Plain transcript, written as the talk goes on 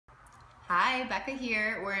Hi, Becca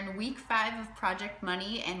here. We're in week 5 of Project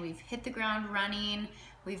Money and we've hit the ground running.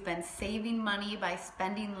 We've been saving money by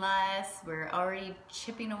spending less. We're already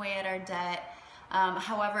chipping away at our debt.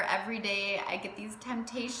 However, every day I get these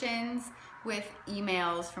temptations with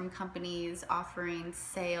emails from companies offering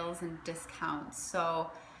sales and discounts. So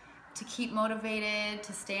to keep motivated,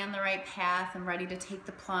 to stay on the right path, I'm ready to take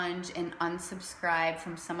the plunge and unsubscribe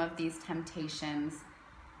from some of these temptations.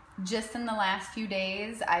 Just in the last few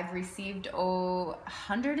days, I've received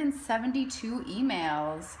 172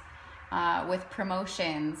 emails with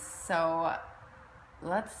promotions. So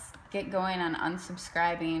let's get going on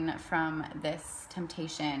unsubscribing from this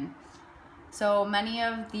temptation. So many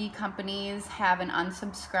of the companies have an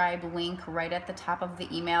unsubscribe link right at the top of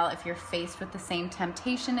the email. If you're faced with the same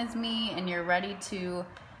temptation as me and you're ready to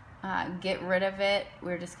get rid of it,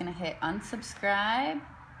 we're just gonna hit unsubscribe.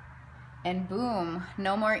 And boom,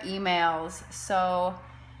 no more emails. So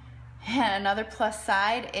another plus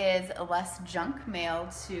side is less junk mail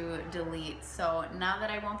to delete. So now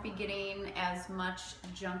that I won't be getting as much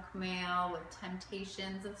junk mail with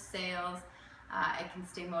temptations of sales, I can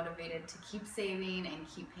stay motivated to keep saving and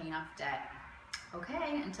keep paying off debt.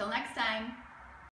 Okay, until next time.